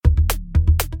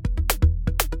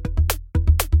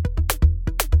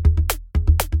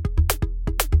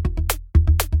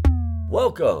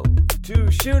Welcome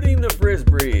to Shooting the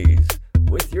Frisbees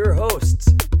with your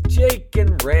hosts, Jake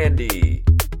and Randy.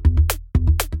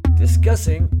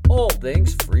 Discussing all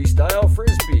things freestyle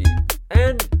frisbee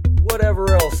and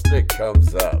whatever else that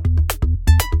comes up.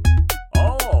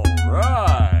 All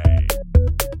right.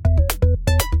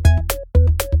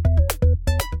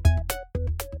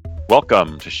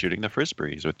 Welcome to Shooting the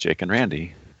Frisbees with Jake and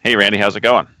Randy. Hey, Randy, how's it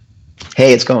going?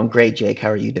 Hey, it's going great, Jake. How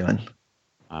are you doing?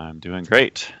 I'm doing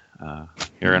great.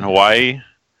 Here in Hawaii,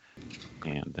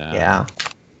 and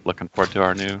looking forward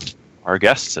to our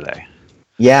guests today.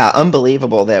 Yeah,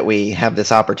 unbelievable that we have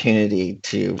this opportunity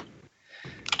to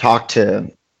talk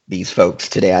to these folks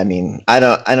today. I mean,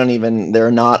 there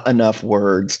are not enough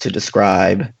words to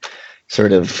describe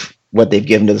sort of what they've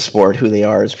given to the sport, who they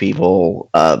are as people.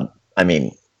 Hall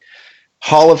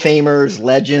of Famers,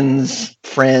 legends,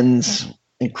 friends,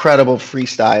 incredible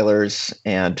freestylers,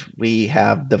 and we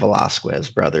have the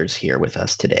Velasquez brothers here with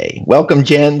us today. Welcome,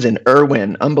 Jens and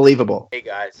Erwin. Unbelievable. Hey,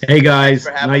 guys. Hey, guys.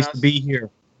 Nice to be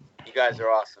here. You guys are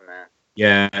awesome, man.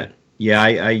 Yeah.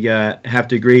 I have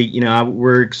to agree. You know,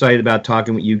 we're excited about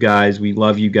talking with you guys. We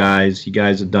love you guys. You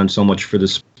guys have done so much for the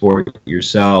sport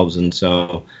yourselves, and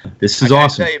so this is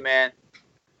awesome. I tell you, man,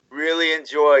 really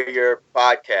enjoy your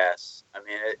podcasts. I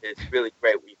mean, it's really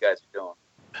great what you guys are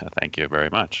doing. Thank you very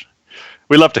much.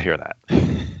 We love to hear that.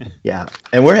 Yeah,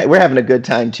 and we're having a good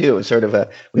time too. It's sort of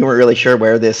we weren't really sure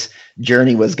where this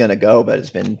journey was going to go, but it's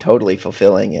been totally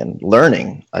fulfilling and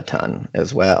learning a ton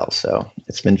as well. So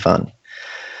it's been fun.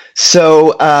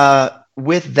 So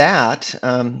with that,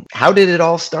 how did it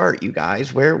all start, you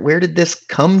guys? Where did this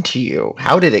come to you?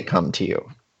 How did it come to you?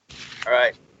 All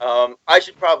right, I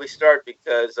should probably start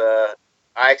because I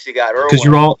actually got Erwin.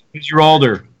 Because you're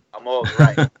older. I'm old,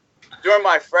 right? During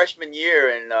my freshman year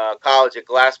in college at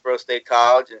Glassboro State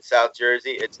College in South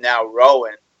Jersey, it's now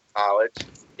Rowan College.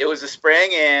 It was a spring,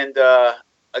 and a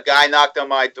guy knocked on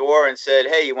my door and said,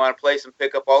 "Hey, you want to play some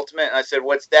pickup ultimate?" And I said,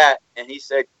 "What's that?" And he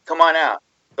said, "Come on out."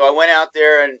 So I went out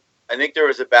there, and I think there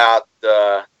was about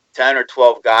 10 or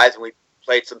 12 guys, and we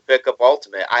played some pickup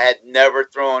ultimate. I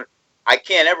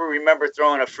can't ever remember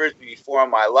throwing a frisbee before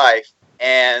in my life,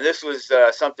 and this was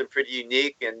something pretty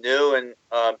unique and new, and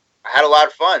I had a lot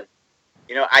of fun.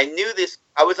 You know, I knew this.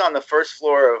 I was on the first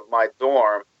floor of my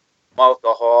dorm,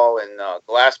 Malka Hall in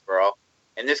Glassboro,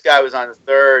 and this guy was on the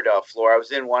third floor. I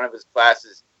was in one of his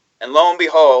classes, and lo and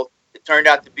behold, it turned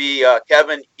out to be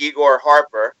Kevin Igor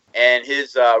Harper and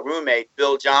his roommate,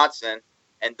 Bill Johnson,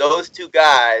 and those two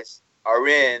guys are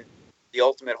in the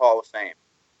Ultimate Hall of Fame.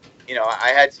 You know,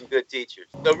 I had some good teachers.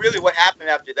 So really what happened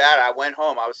after that, I went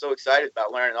home. I was so excited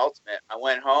about learning Ultimate. I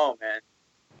went home and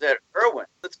said, "Erwin,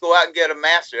 let's go out and get a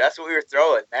master." That's what we were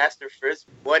throwing, master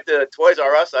frisbee. Went to Toys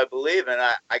R Us, I believe, and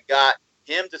I got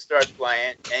him to start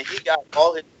playing, and he got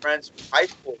all his friends from high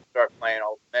school to start playing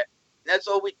Ultimate. And that's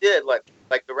all we did, like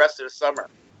the rest of the summer.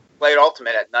 Played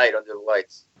Ultimate at night under the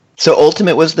lights. So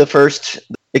Ultimate was the first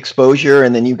exposure,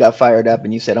 and then you got fired up,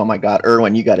 and you said, "Oh my God,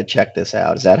 Erwin, you got to check this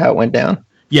out." Is that how it went down?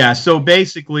 Yeah, so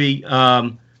basically,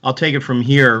 I'll take it from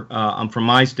here, from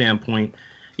my standpoint.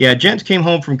 Yeah, Jens came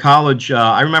home from college.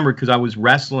 I remember because I was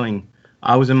wrestling.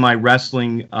 I was in my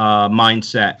wrestling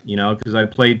mindset, you know, because I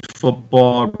played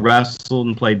football, wrestled,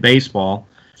 and played baseball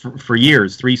for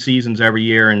years, 3 seasons every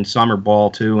year, and summer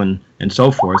ball too, and so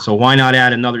forth. So why not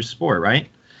add another sport, right?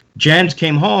 Jens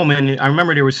came home, and I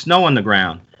remember there was snow on the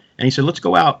ground, and he said, let's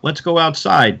go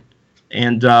outside.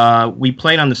 And we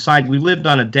played on the side. We lived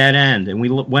on a dead end, and we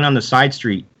went on the side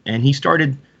street, and he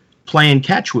started playing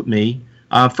catch with me.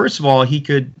 First of all, he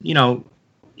could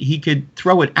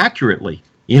throw it accurately,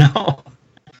 you know.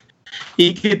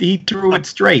 He threw it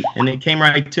straight, and it came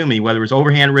right to me, whether it was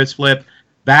overhand wrist flip,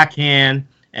 backhand,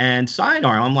 and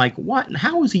sidearm. I'm like, what?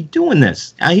 How is he doing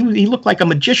this? He looked like a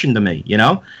magician to me, you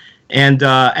know. And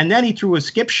then he threw a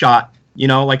skip shot, you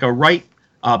know, like a right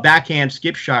backhand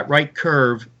skip shot, right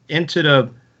curve into the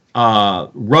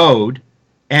road,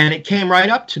 and it came right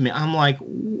up to me. I'm like,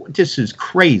 this is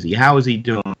crazy. How is he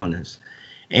doing this?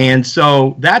 And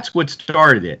so that's what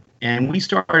started it. And we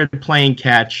started playing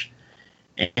catch,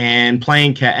 and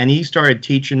he started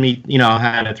teaching me, you know,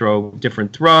 how to throw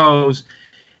different throws.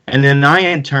 And then I,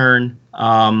 in turn,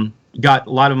 got a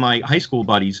lot of my high school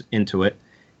buddies into it.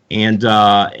 And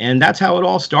that's how it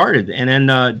all started. And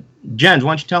then, Jens,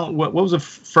 why don't you tell what was the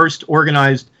first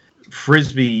organized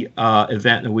Frisbee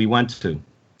event that we went to?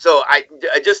 So I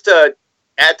just to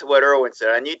add to what Erwin said,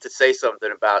 I need to say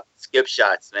something about skip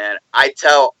shots, man. I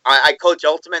coach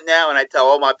Ultimate now, and I tell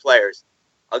all my players,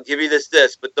 I'll give you this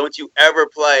disc, but don't you ever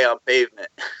play on pavement.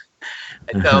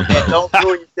 I tell them, don't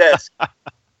ruin your disc.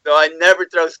 So I never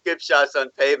throw skip shots on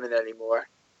pavement anymore.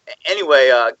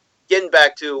 Anyway, getting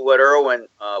back to what Erwin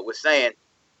was saying.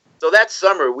 So that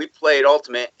summer we played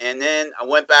Ultimate, and then I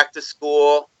went back to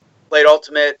school, played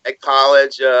Ultimate at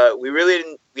college.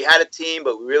 We had a team,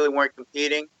 but we really weren't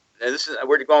competing. And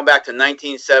we're going back to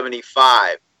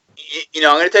 1975. I'm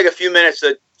going to take a few minutes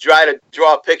to try to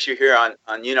draw a picture here on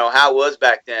how it was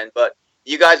back then. But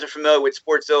you guys are familiar with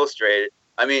Sports Illustrated.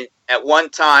 I mean, at one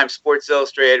time, Sports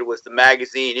Illustrated was the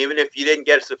magazine. Even if you didn't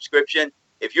get a subscription,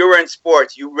 if you were in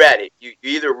sports, you read it. You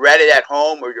either read it at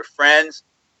home or your friends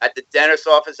at the dentist's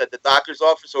office, at the doctor's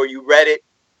office, or you read it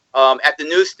at the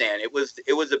newsstand. It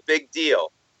was a big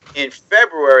deal. In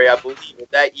February, I believe, of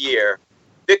that year,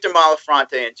 Victor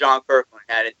Malafronte and John Kirkland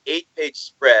had an 8-page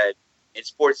spread in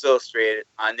Sports Illustrated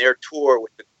on their tour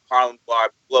with the Harlem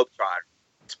Globetrotters.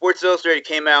 Sports Illustrated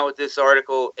came out with this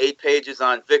article, 8 pages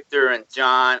on Victor and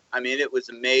John. I mean, it was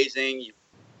amazing.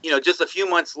 Just a few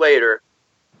months later,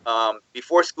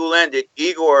 before school ended,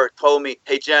 Igor told me,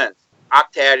 "Hey, Jens,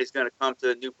 Octad is going to come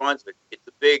to New Brunswick. It's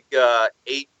a big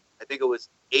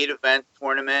 8-event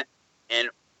tournament, and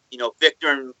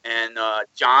Victor and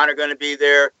John are going to be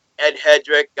there. Ed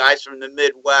Hedrick, guys from the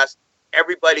Midwest,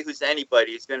 everybody who's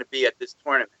anybody is going to be at this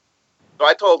tournament." So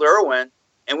I told Erwin,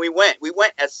 and we went. We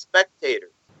went as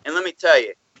spectators, and let me tell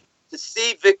you, to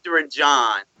see Victor and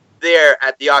John there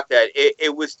at the Octad,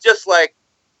 it was just like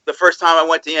the first time I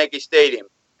went to Yankee Stadium,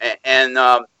 and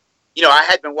I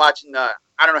had been watching. I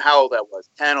don't know how old I was,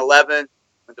 10, 11.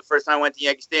 When the first time I went to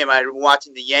Yankee Stadium, I had been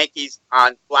watching the Yankees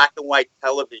on black and white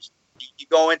television. You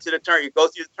go into the turn, you go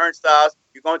through the turnstiles,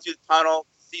 you go into the tunnel,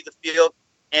 see the field,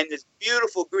 and this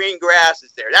beautiful green grass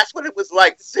is there. That's what it was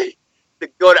like to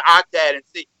go to Octad and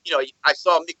see. I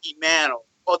saw Mickey Mantle,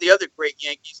 all the other great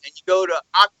Yankees, and you go to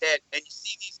Octad and you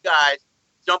see these guys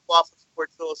jump off of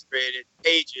Sports Illustrated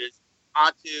pages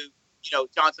onto,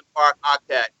 Johnson Park,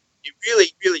 Octad. It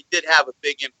really, really did have a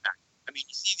big impact. I mean,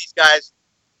 you see these guys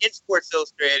in Sports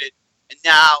Illustrated, and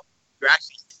now you're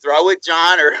actually throw it,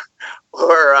 John or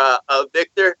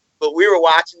Victor, but we were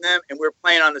watching them and we were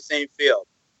playing on the same field.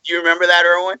 Do you remember that,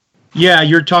 Erwin? Yeah,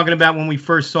 you're talking about when we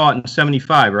first saw it in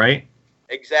 '75, right?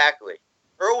 Exactly.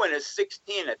 Erwin is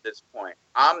 16 at this point.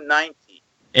 I'm 19.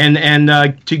 And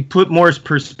to put more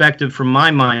perspective from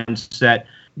my mindset,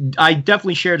 I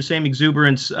definitely share the same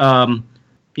exuberance.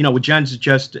 What Jen's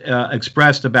just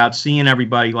expressed about seeing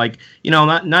everybody, like,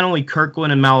 not only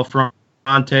Kirkland and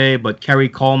Malafronte, but Kerry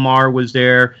Colmar was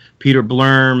there, Peter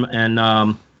Blurm,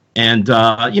 and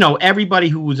everybody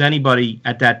who was anybody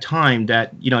at that time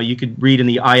that, you could read in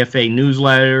the IFA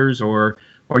newsletters or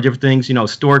different things.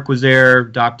 Stork was there,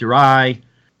 Dr. I.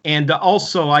 And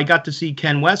also I got to see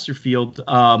Ken Westerfield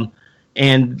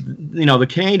and, the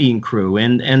Canadian crew.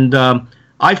 And I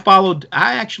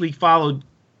actually followed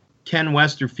Ken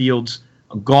Westerfield's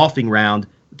golfing round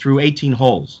through 18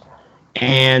 holes.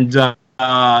 And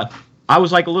I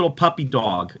was like a little puppy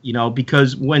dog,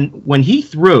 because when he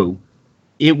threw,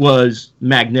 it was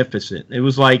magnificent. It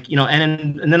was like,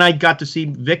 and then I got to see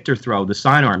Victor throw the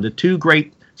sidearm, the two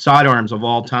great sidearms of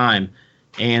all time.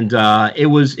 And it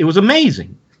was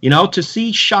amazing, to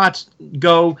see shots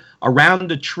go around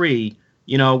the tree,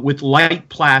 with light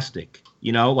plastic,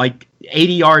 like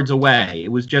 80 yards away.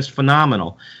 It was just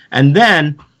phenomenal. And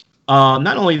then,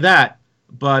 not only that,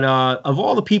 but of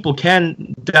all the people,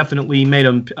 Ken definitely made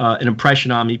an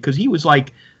impression on me because he was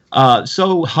like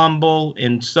so humble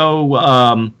and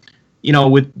so,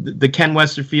 with the Ken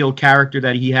Westerfield character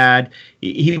that he had,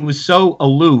 he was so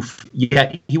aloof,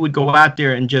 yet he would go out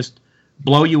there and just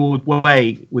blow you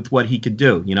away with what he could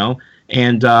do,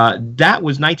 And that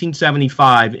was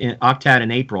 1975 in Octad in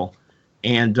April.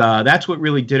 And that's what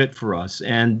really did it for us.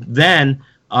 And then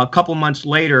a couple months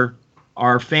later,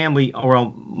 our family,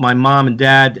 or my mom and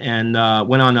dad, and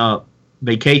went on a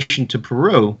vacation to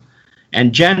Peru.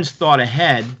 And Jens thought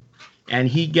ahead, and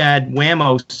he had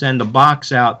Whammo send a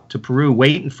box out to Peru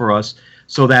waiting for us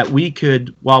so that we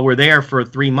could, while we're there for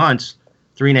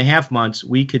 3.5 months,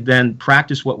 we could then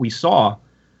practice what we saw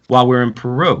while we're in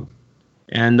Peru.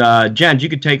 And Jens, you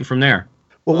could take it from there.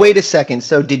 Well, wait a second.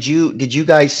 So did you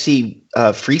guys see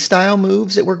freestyle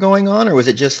moves that were going on, or was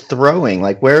it just throwing?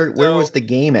 Like where was the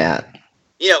game at?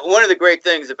 One of the great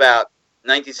things about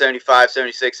 1975,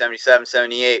 76, 77,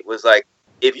 78 was like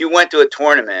if you went to a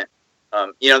tournament,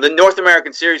 the North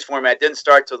American Series format didn't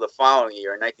start till the following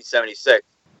year in 1976.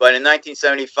 But in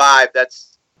 1975,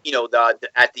 that's,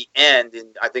 at the end in,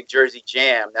 I think, Jersey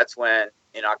Jam, that's when,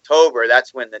 in October,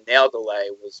 that's when the nail delay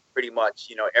was pretty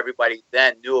much, everybody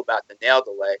then knew about the nail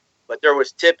delay. But there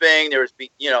was tipping, there was,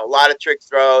 a lot of trick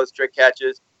throws, trick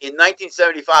catches. In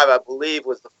 1975, I believe,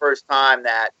 was the first time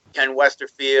that Ken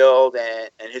Westerfield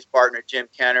and his partner Jim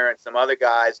Kenner and some other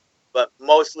guys, but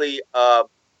mostly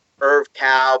Irv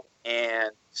Kalb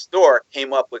and Stork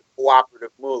came up with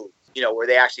cooperative moves, where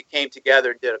they actually came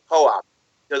together and did a co-op.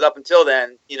 Because up until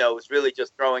then, it was really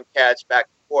just throwing catch back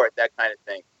and forth, that kind of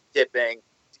thing, tipping.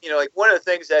 Like one of the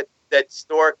things that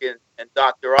Stork and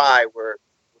Dr. I were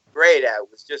great at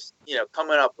was just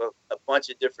coming up with a bunch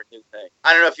of different new things.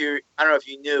 I don't know if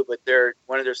you knew, but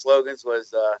one of their slogans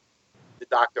was the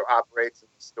doctor operates and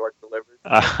the Stork delivers.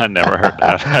 I never heard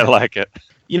that. I like it.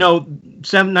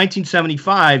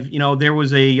 1975.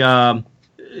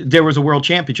 There was a World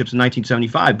Championships in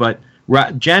 1975, but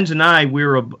Jens and I, we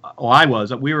were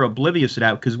oblivious to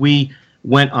that because we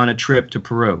went on a trip to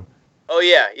Peru. Oh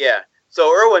yeah.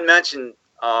 So Erwin mentioned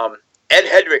Ed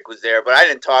Hedrick was there, but I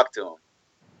didn't talk to him.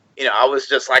 I was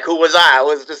just like, who was I? I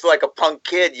was just like a punk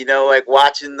kid, like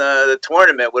watching the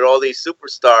tournament with all these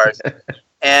superstars.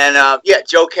 And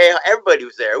Joe Cahill, everybody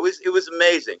was there. It was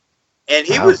amazing. And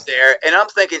he was there, and I'm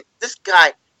thinking, this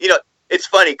guy, it's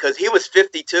funny because he was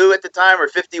 52 at the time or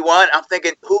 51. I'm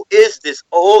thinking, who is this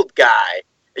old guy?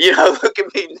 Look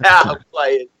at me now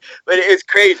playing. But it was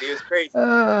crazy. It was crazy.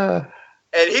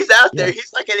 And he's out there.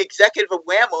 He's like an executive of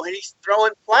Wham-O, and he's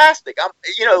throwing plastic. It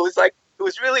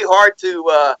was really hard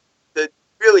to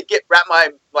really wrap my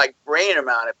brain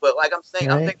around it. But like I'm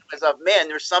saying, I'm thinking to myself, man,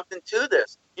 there's something to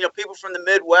this. People from the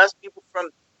Midwest, people from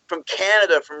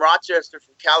Canada, from Rochester,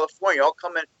 from California, all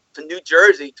coming to New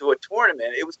Jersey to a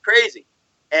tournament. It was crazy.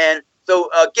 And so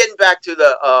getting back to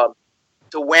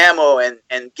to Wham-O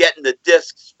and getting the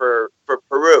discs for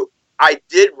Peru, I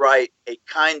did write a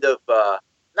kind of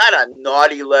not a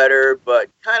naughty letter, but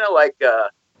kind of like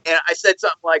and I said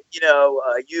something like,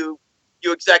 you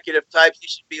executive types, you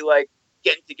should be like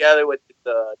getting together with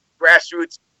the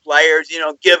grassroots players,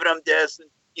 giving them this and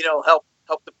help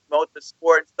to promote the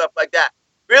sport and stuff like that.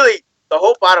 Really, the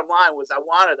whole bottom line was I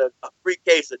wanted a free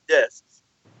case of discs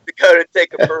to go to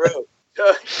take a Peru.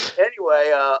 So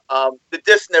anyway, the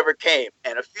disc never came.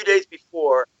 And a few days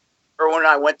before, Erwin and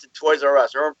I went to Toys R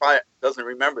Us. Erwin probably doesn't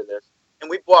remember this. And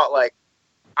we bought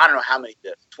I don't know how many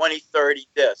discs, 20, 30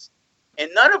 discs.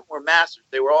 And none of them were masters.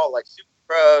 They were all like Super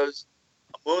Pros,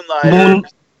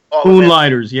 Moonlighters.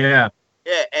 Moonlighters, yeah.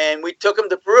 Yeah, and we took them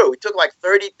to Peru. We took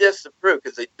 30 discs to Peru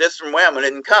because the discs from Wham-O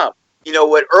didn't come.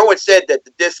 What Erwin said that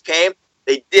the discs came,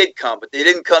 they did come, but they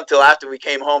didn't come till after we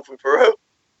came home from Peru.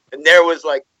 And there was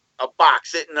a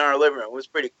box sitting in our living room. It was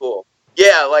pretty cool.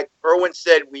 Yeah, like Erwin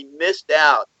said, we missed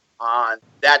out on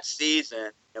that season,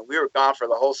 and we were gone for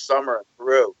the whole summer in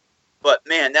Peru. But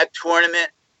man, that tournament,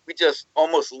 we just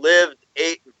almost lived,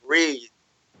 ate, and breathed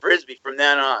Frisbee from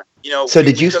then on. So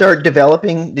did you start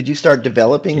developing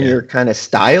your kind of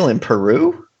style in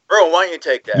Peru? Erwin, why don't you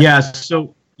take that?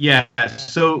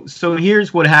 So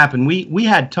here's what happened. We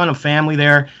had a ton of family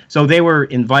there. So they were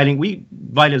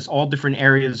invited us all different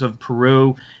areas of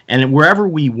Peru, and wherever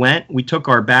we went, we took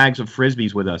our bags of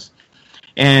Frisbees with us.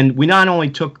 And we not only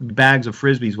took bags of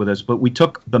Frisbees with us, but we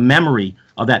took the memory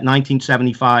of that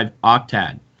 1975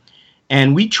 Octad.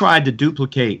 And we tried to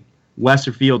duplicate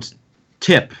Westerfield's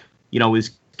tip,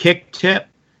 his kick tip,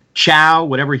 Chow,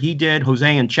 whatever he did,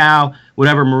 Jose and Chow,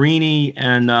 whatever Marini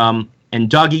and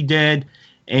Dougie did,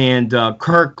 and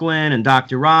Kirkland and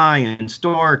Dr. Rye and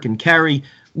Stork and Kerry.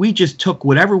 We just took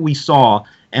whatever we saw,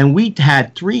 and we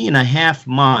had 3.5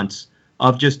 months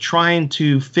of just trying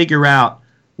to figure out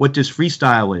what this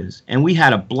freestyle is, and we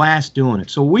had a blast doing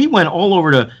it. So we went all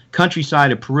over the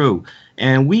countryside of Peru,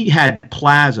 and we had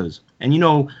plazas, and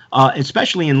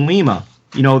especially in Lima,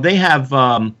 they have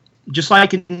just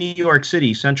like in New York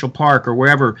City, Central Park or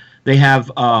wherever, they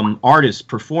have artists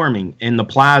performing in the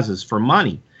plazas for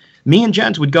money. Me and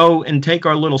Jens would go and take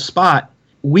our little spot.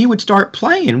 We would start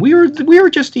playing. We were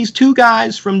just these two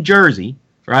guys from Jersey,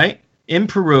 right, in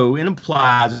Peru, in a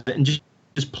plaza, and just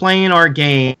playing our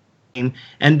game. And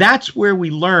that's where we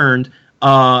learned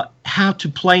how to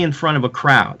play in front of a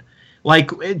crowd.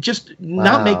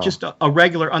 Not make just a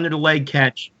regular under the leg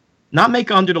catch. Not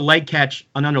make under the leg catch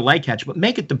an under leg catch, but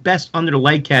make it the best under the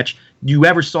leg catch you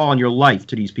ever saw in your life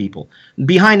to these people.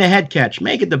 Behind the head catch,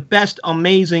 make it the best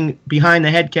amazing behind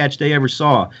the head catch they ever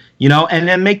saw, and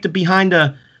then make the behind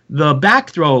the back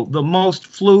throw the most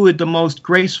fluid, the most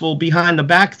graceful behind the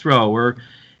back throw.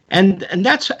 And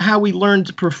that's how we learned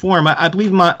to perform. I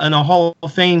believe in a Hall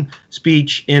of Fame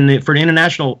speech for the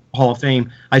International Hall of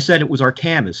Fame, I said it was our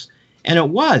canvas. And it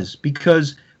was,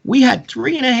 because we had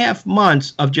 3.5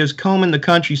 months of just combing the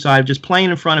countryside, just playing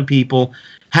in front of people,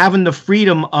 having the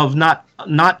freedom of not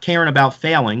caring about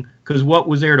failing, because what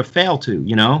was there to fail to,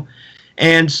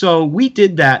 And so we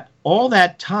did that all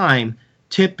that time,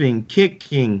 tipping,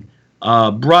 kicking,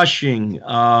 brushing,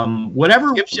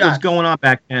 whatever was going on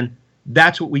back then.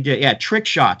 That's what we did. Yeah, trick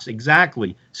shots,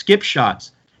 exactly. Skip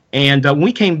shots. And when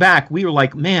we came back, we were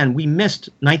like, man, we missed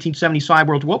 1975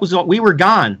 World. What was we were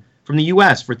gone from the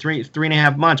U.S. for three and a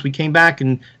half months. We came back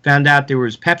and found out there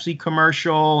was Pepsi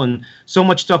commercial and so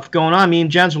much stuff going on. Me and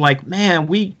Jens were like, man,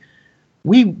 we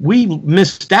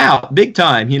missed out big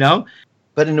time, you know.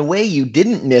 But in a way, you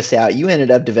didn't miss out. You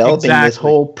ended up developing this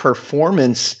whole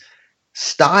performance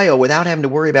style without having to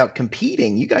worry about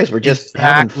competing. You guys were just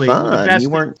having fun. You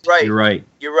weren't right. You're right.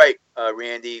 You're right,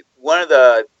 Randy. One of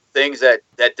the things that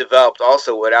developed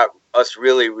also without us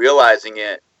really realizing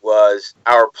it was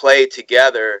our play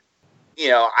together. You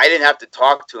know, I didn't have to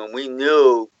talk to him. We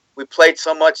knew we played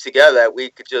so much together that we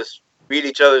could just read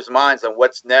each other's minds on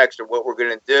what's next or what we're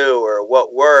going to do or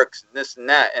what works and this and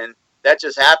that. And that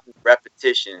just happened.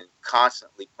 Repetition,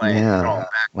 constantly playing. Yeah.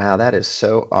 Wow, that is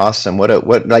so awesome.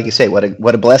 What like you say, what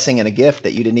a blessing and a gift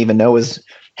that you didn't even know was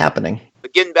happening.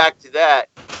 But getting back to that,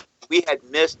 we had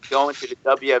missed going to the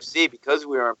WFC because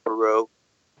we were in Peru,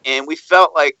 and we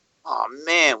felt like, oh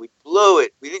man, we blew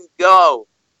it. We didn't go,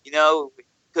 you know,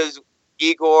 because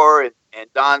Igor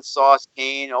and Don Sauce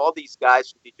Kane, all these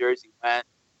guys from New Jersey went.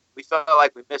 We felt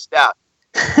like we missed out.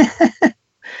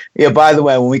 Yeah, by the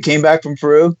way, when we came back from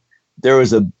Peru, there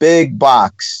was a big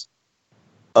box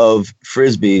of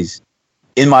Frisbees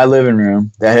in my living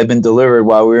room that had been delivered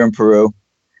while we were in Peru,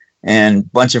 and a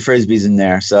bunch of Frisbees in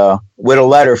there. So with a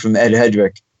letter from Ed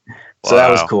Hedrick. So that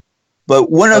was cool. But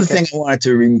one other thing I wanted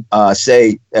to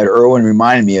say that Erwin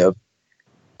reminded me of,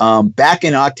 back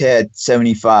in Octad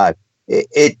 75,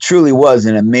 it truly was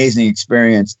an amazing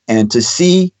experience. And to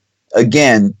see,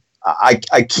 again,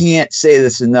 I can't say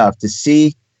this enough, to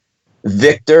see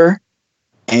Victor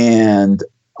and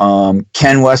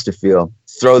Ken Westerfield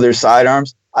throw their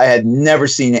sidearms. I had never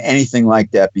seen anything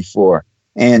like that before.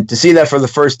 And to see that for the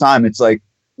first time, it's like,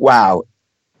 wow.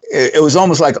 It was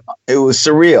almost like it was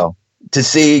surreal to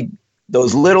see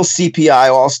those little CPI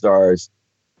All-Stars.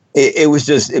 It was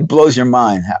just, it blows your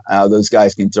mind how those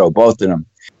guys can throw, both of them.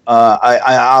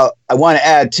 I want to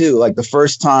add, too, like the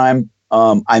first time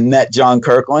I met John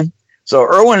Kirkland. So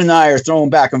Erwin and I are throwing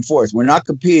back and forth. We're not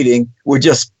competing. We're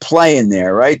just playing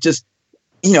there, right? Just,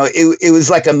 you know, it was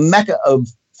like a mecca of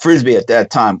Frisbee at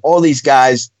that time. All these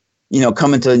guys, you know,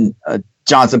 coming to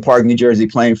Johnson Park, New Jersey,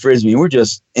 playing Frisbee. And we're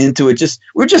just into it.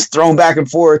 We're just throwing back and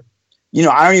forth. You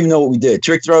know, I don't even know what we did.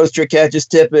 Trick throws, trick catches,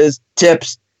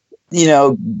 tips. You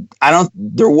know,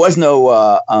 there was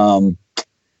no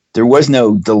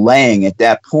delaying at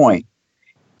that point.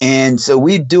 And so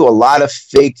we do a lot of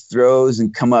fake throws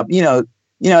and come up, you know,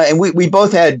 and we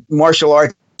both had martial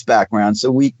arts background.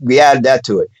 So we added that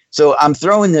to it. So I'm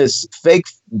throwing this fake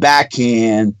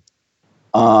backhand,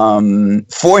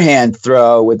 forehand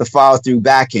throw with a follow through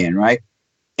backhand. Right.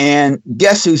 And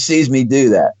guess who sees me do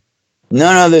that?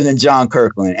 None other than John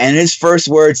Kirkland. And his first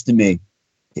words to me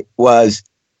was,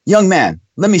 "Young man,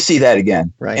 let me see that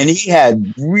again." Right. And he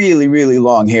had really, really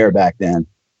long hair back then.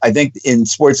 I think in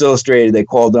Sports Illustrated, they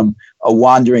called him a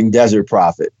wandering desert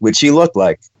prophet, which he looked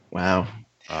like. Wow.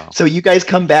 So you guys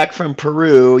come back from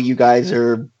Peru. You guys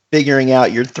are figuring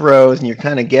out your throws, and you're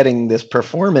kind of getting this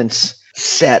performance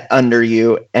set under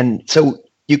you. And so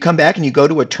you come back and you go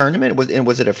to a tournament. Was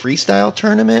it a freestyle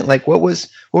tournament? Like what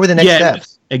were the next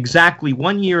steps? Exactly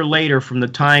 1 year later from the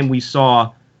time we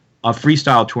saw a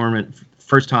freestyle tournament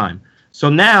first time. So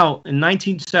now in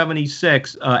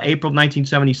 1976, April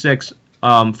 1976,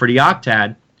 for the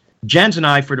Octad, Jens and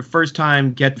I, for the first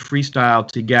time, get freestyle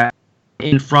to get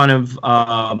in front of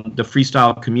the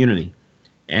freestyle community.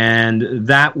 And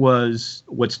that was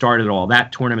what started all,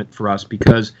 that tournament for us,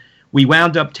 because we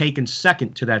wound up taking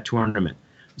second to that tournament.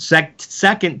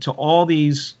 Second to all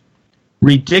these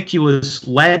ridiculous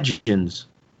legends,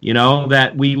 you know,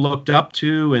 that we looked up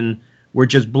to and were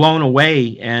just blown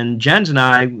away. And Jens and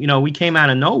I, you know, we came out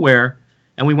of nowhere.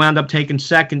 And we wound up taking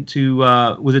second to,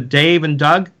 was it Dave and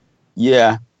Doug?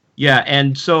 Yeah. Yeah,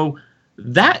 and so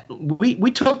that, we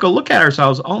took a look at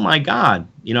ourselves, oh my God,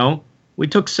 you know, we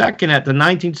took second at the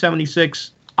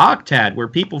 1976 Octad, where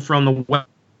people from the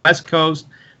West Coast,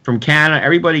 from Canada,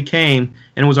 everybody came,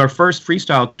 and it was our first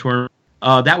freestyle tournament.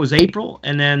 That was April,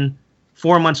 and then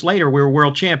 4 months later, we were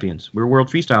world champions. We were world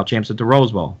freestyle champs at the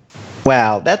Rose Bowl.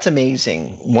 Wow, that's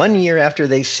amazing. 1 year after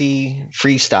they see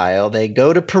freestyle, they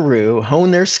go to Peru,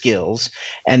 hone their skills,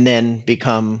 and then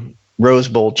become Rose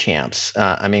Bowl champs.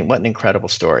 I mean, what an incredible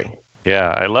story. Yeah,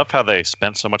 I love how they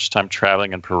spent so much time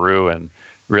traveling in Peru and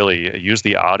really use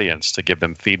the audience to give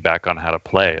them feedback on how to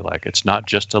play. Like, it's not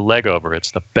just a leg over,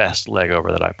 it's the best leg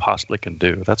over that I possibly can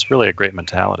do. That's really a great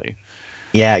mentality.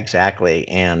 Yeah, exactly.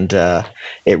 And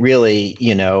it really,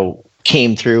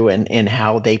 came through in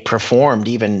how they performed,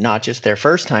 even not just their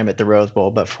first time at the Rose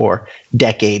Bowl, but for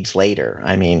decades later.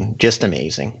 I mean, just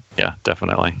amazing. Yeah,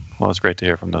 definitely. Well, it's great to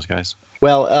hear from those guys.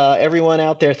 Well, everyone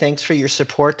out there, thanks for your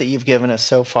support that you've given us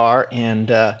so far.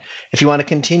 And if you want to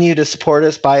continue to support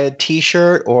us, buy a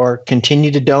T-shirt or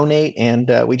continue to donate.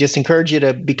 And we just encourage you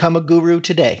to become a guru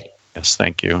today. Yes,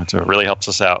 thank you. It really helps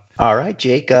us out. All right,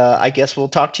 Jake, I guess we'll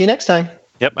talk to you next time.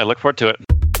 Yep, I look forward to it.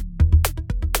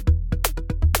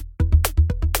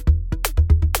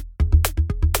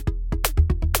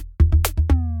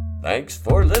 Thanks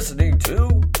for listening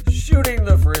to Shooting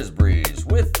the Frisbees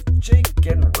with Jake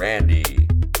and Randy.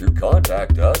 To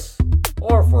contact us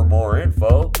or for more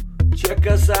info, check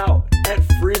us out at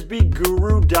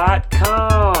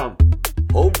frisbeeguru.com.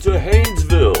 Home to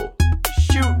Haynesville,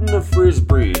 shooting the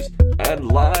Frisbees, and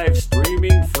live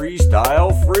streaming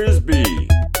freestyle Frisbee.